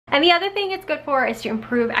And the other thing it's good for is to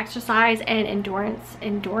improve exercise and endurance.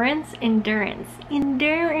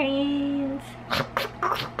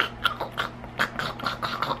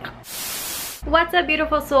 What's up,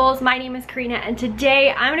 beautiful souls? My name is Karina, and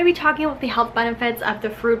today I'm going to be talking about the health benefits of the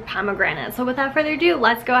fruit pomegranate. So without further ado,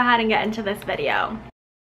 let's go ahead and get into this video.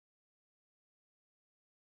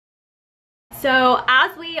 So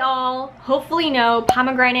as we all hopefully know,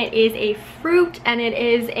 pomegranate is a fruit, and it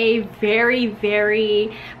is a very,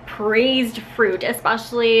 very praised fruit,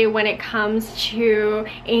 especially when it comes to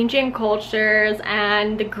ancient cultures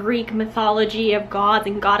and the Greek mythology of gods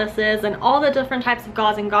and goddesses and all the different types of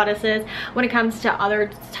gods and goddesses when it comes to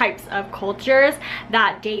other types of cultures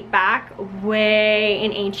that date back way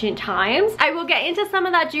in ancient times. I will get into some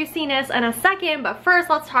of that juiciness in a second, but first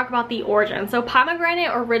let's talk about the origin. So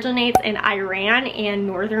pomegranate originates in Iran and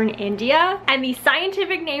northern India, and the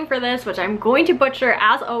scientific name for this, which I'm going to butcher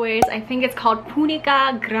as always, I think it's called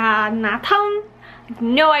Pomegranatum.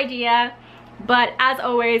 No idea, but as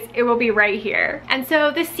always it will be right here. And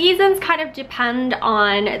so the seasons kind of depend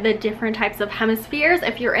on the different types of hemispheres.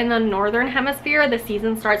 If you're in the northern hemisphere, the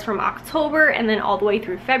season starts from October and then all the way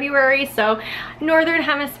through February. So northern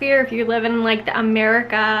hemisphere, if you live in like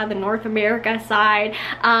the North America side,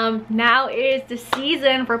 now is the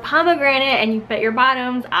season for pomegranate, and you bet your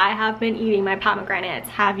bottoms I have been eating my pomegranates.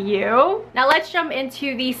 Have you? Now let's jump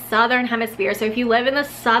into the southern hemisphere. So if you live in the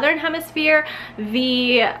southern hemisphere,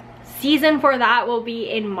 the season for that will be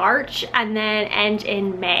in March and then end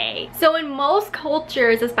in May. So in most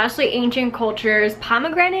cultures, especially ancient cultures,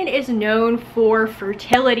 pomegranate is known for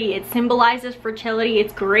fertility. It symbolizes fertility.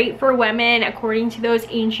 It's great for women according to those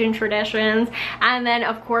ancient traditions. And then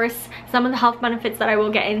of course, some of the health benefits that I will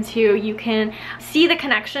get into, you can see the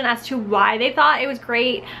connection as to why they thought it was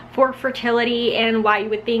great for fertility and why you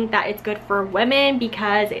would think that it's good for women,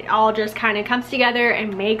 because it all just kind of comes together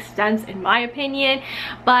and makes sense in my opinion.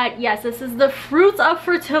 But yes, this is the fruits of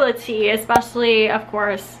fertility, especially of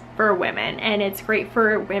course for women, and it's great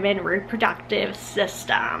for women reproductive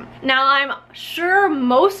system. Now I'm sure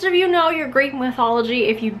most of you know your Greek mythology.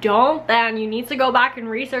 If you don't, then you need to go back and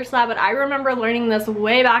research that, but I remember learning this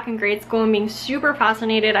way back in grade school and being super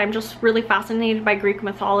fascinated. I'm just really fascinated by Greek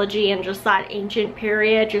mythology and just that ancient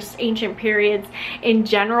period, just ancient periods in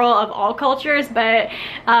general of all cultures, but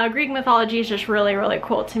Greek mythology is just really, really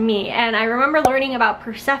cool to me. And I remember learning about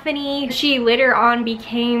Persephone. She later on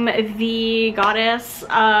became the goddess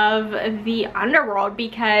of the underworld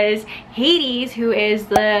because Hades, who is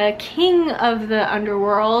the king of the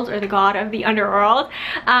underworld, or the god of the underworld,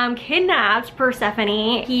 kidnapped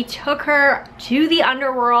Persephone. He took her to the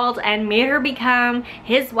underworld and made her become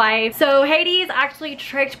his wife. So Hades actually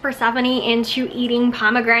tricked Persephone into eating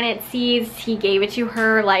pomegranate seeds. He gave it to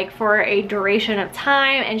her like for a duration of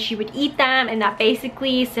time, and she would eat them, and that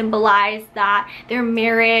basically symbolized that their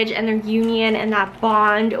marriage and their union and that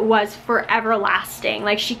bond was forever lasting.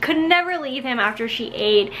 Like she could never leave him after she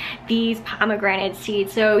ate these pomegranate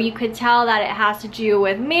seeds. So you could tell that it has to do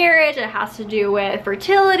with marriage, it has to do with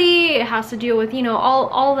fertility, it has to do with, you know,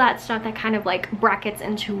 all that stuff that kind of like brackets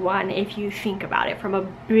into one if you think about it from a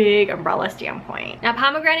big umbrella standpoint. Now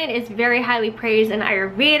pomegranate is very highly praised in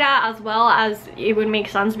Ayurveda, as well as it would make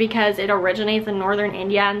sense because it originates in northern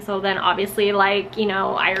India, and so then obviously, like, you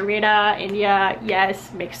know, Ayurveda, India,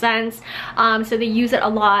 yes, makes sense. So they use it a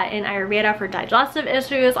lot in Ayurveda for digestive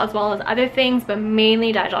issues as well as other things, but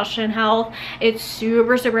mainly digestion health. It's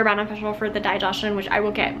super, super beneficial for the digestion, which I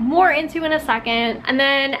will get more into in a second. And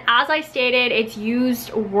then, as I stated, it's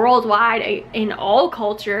used worldwide in all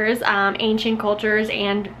cultures, ancient cultures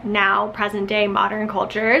and now present day modern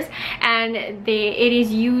cultures, and it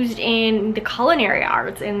is used in the culinary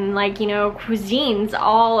arts, in, like, you know, cuisines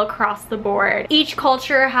all across the board. Each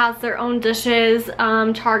culture has their own dishes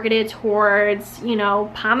targeted towards, you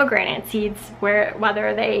know, pomegranate seeds,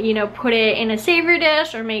 whether they, you know, put it in a savory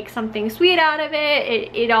dish or make something sweet out of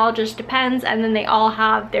it. It all just depends, and then they all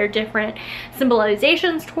have their different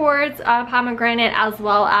symbolizations towards pomegranate, as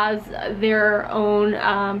well as their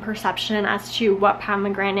own perception as to what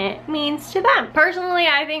pomegranate means to them. Personally,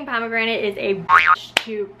 I think pomegranate is a bitch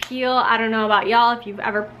to peel. I don't know about y'all if you've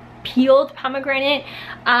ever peeled pomegranate.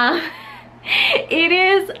 It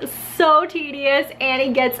is so tedious and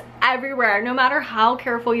it gets everywhere no matter how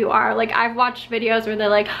careful you are. Like, I've watched videos where they're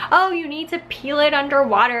like, oh, you need to peel it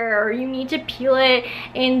underwater, or you need to peel it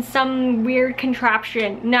in some weird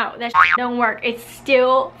contraption. No, that don't work. It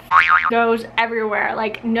still goes everywhere.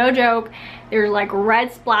 Like, no joke. There's like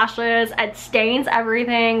red splashes, it stains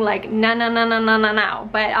everything. Like, no.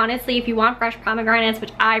 But honestly, if you want fresh pomegranates,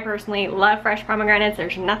 which I personally love fresh pomegranates,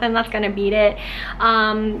 there's nothing that's gonna beat it.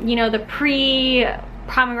 You know, the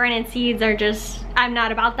pomegranate seeds are just, I'm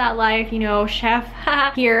not about that life, you know, chef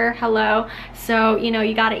here, hello. So, you know,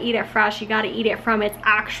 you gotta eat it fresh, you gotta eat it from its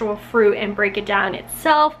actual fruit and break it down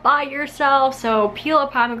itself by yourself. So peel a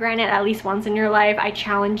pomegranate at least once in your life. I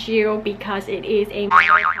challenge you, because it is a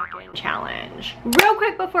motherfucking challenge. Real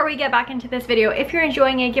quick before we get back into this video, if you're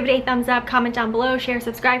enjoying it, give it a thumbs up, comment down below, share,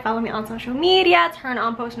 subscribe, follow me on social media, turn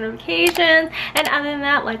on post notifications, and other than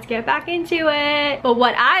that, let's get back into it. But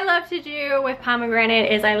what I love to do with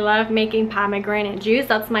pomegranate is I love making pomegranate juice.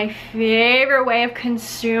 That's my favorite way of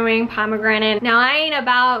consuming pomegranate. Now, I ain't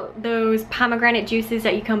about those pomegranate juices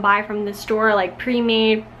that you can buy from the store, like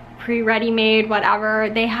pre-made, pre-ready-made, whatever.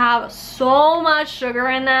 They have so much sugar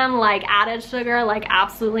in them, like added sugar. Like,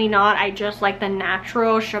 absolutely not. I just like the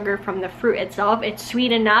natural sugar from the fruit itself. It's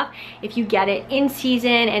sweet enough if you get it in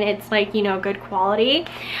season and it's like, you know, good quality.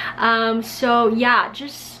 So yeah,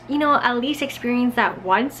 just, you know, at least experience that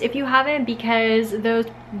once if you haven't, because those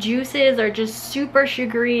juices are just super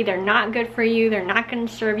sugary. They're not good for you. They're not going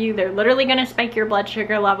to serve you. They're literally going to spike your blood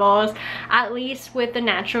sugar levels. At least with the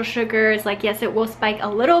natural sugars, like, yes, it will spike a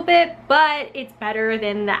little bit, but it's better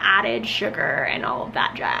than the added sugar and all of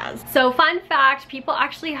that jazz. So fun fact, people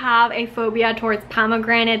actually have a phobia towards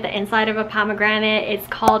pomegranate, the inside of a pomegranate. It's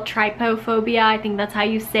called trypophobia. I think that's how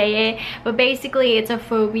you say it. But basically, it's a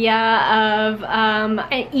phobia of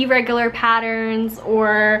irregular patterns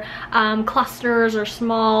or clusters or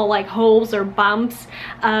small like holes or bumps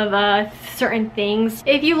of certain things.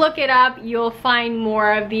 If you look it up, you'll find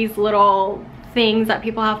more of these little things that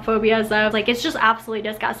people have phobias of. Like, it's just absolutely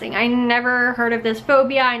disgusting. I never heard of this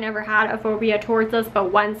phobia. I never had a phobia towards this, but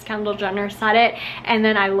once Kendall Jenner said it and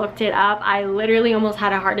then I looked it up, I literally almost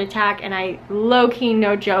had a heart attack, and I low-key,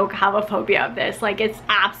 no joke, have a phobia of this. Like, it's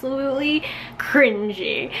absolutely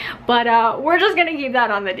cringy. But we're just gonna keep that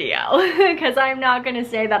on the DL because I'm not gonna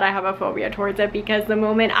say that I have a phobia towards it, because the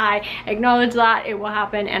moment I acknowledge that, it will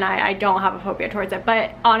happen, and I don't have a phobia towards it.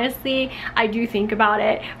 But honestly, I do think about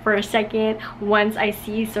it for a second once I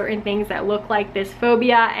see certain things that look like this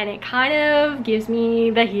phobia, and it kind of gives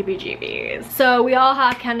me the heebie-jeebies. So we all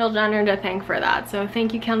have Kendall Jenner to thank for that. So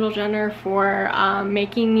thank you, Kendall Jenner, for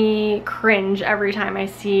making me cringe every time I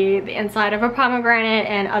see the inside of a pomegranate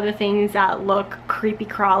and other things that look creepy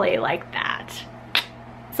crawly like that.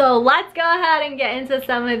 So let's go ahead and get into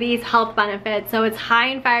some of these health benefits. So it's high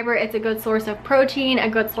in fiber, it's a good source of protein, a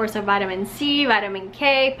good source of vitamin C, vitamin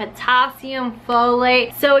K, potassium,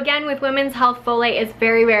 folate. So again, with women's health, folate is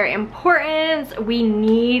very, very important. We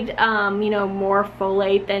need, you know, more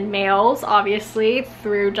folate than males, obviously,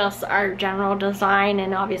 through just our general design.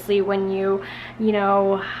 And obviously when you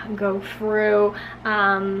know, go through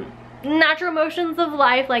natural motions of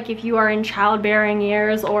life, like if you are in childbearing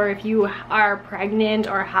years or if you are pregnant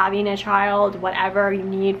or having a child, whatever, you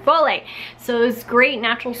need folate. So it's a great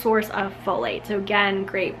natural source of folate. So again,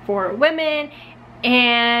 great for women.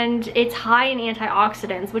 And it's high in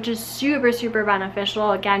antioxidants, which is super, super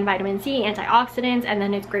beneficial. Again, vitamin C, antioxidants, and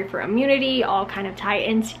then it's great for immunity, all kind of tie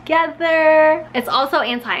in together. It's also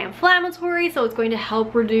anti-inflammatory, so it's going to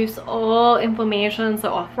help reduce all inflammation,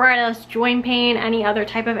 so arthritis, joint pain, any other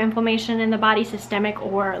type of inflammation in the body, systemic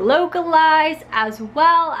or localized, as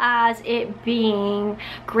well as it being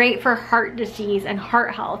great for heart disease and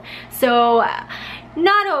heart health. So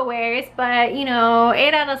not always, but you know,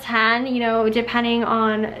 8 out of 10, you know, depending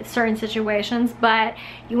on certain situations. But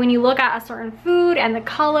when you look at a certain food and the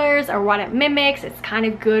colors or what it mimics, it's kind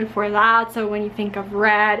of good for that. So when you think of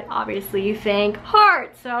red, obviously you think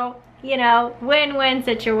heart. So, you know, win-win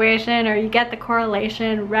situation, or you get the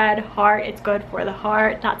correlation, red, heart, it's good for the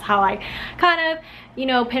heart. That's how I kind of, you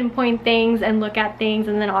know, pinpoint things and look at things.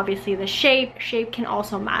 And then obviously the shape can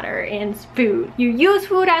also matter in food. You use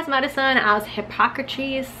food as medicine, as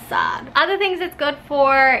Hippocrates said. Other things it's good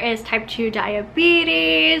for is type 2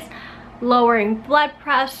 diabetes, lowering blood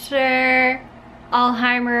pressure,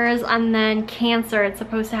 Alzheimer's, and then cancer. It's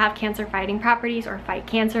supposed to have cancer fighting properties or fight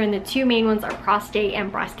cancer, and the two main ones are prostate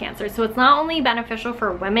and breast cancer. So it's not only beneficial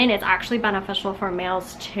for women, it's actually beneficial for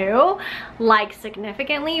males too, like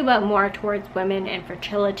significantly, but more towards women and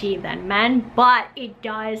fertility than men. But it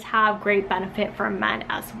does have great benefit for men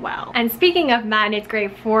as well. And speaking of men, it's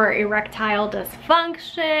great for erectile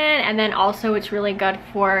dysfunction, and then also it's really good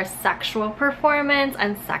for sexual performance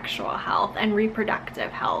and sexual health and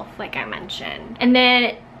reproductive health, like I mentioned. And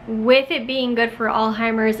then with it being good for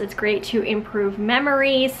Alzheimer's, it's great to improve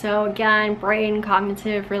memory. So again, brain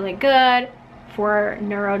cognitive, really good for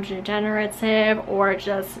neurodegenerative or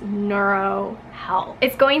just neuro health.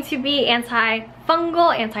 It's going to be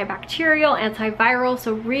antifungal, antibacterial, antiviral,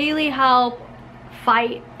 so really help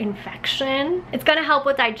fight infection. It's gonna help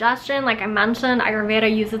with digestion. Like I mentioned,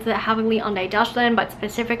 Ayurveda uses it heavily on digestion, but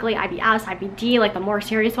specifically IBS, IBD, like the more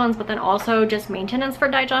serious ones, but then also just maintenance for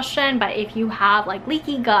digestion. But if you have like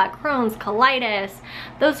leaky gut, Crohn's, colitis,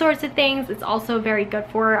 those sorts of things, it's also very good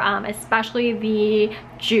for, especially the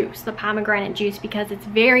juice, the pomegranate juice, because it's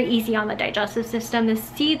very easy on the digestive system. The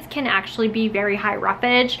seeds can actually be very high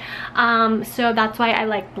roughage, so that's why I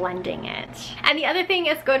like blending it. And the other thing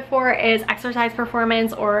it's good for is exercise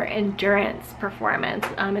performance or endurance performance,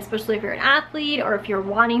 especially if you're an athlete or if you're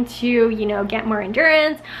wanting to, you know, get more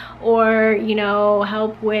endurance or, you know,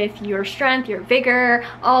 help with your strength, your vigor,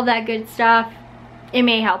 all that good stuff. It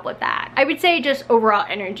may help with that. I would say just overall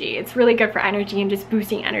energy. It's really good for energy and just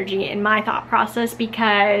boosting energy in my thought process,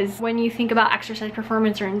 because when you think about exercise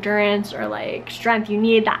performance or endurance or like strength, you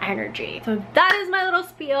need that energy. So that is my little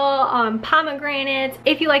spiel on pomegranates.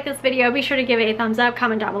 If you like this video, be sure to give it a thumbs up,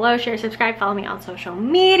 comment down below, share, subscribe, follow me on social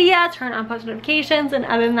media, turn on post notifications, and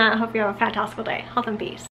other than that, I hope you have a fantastic day. Health and peace.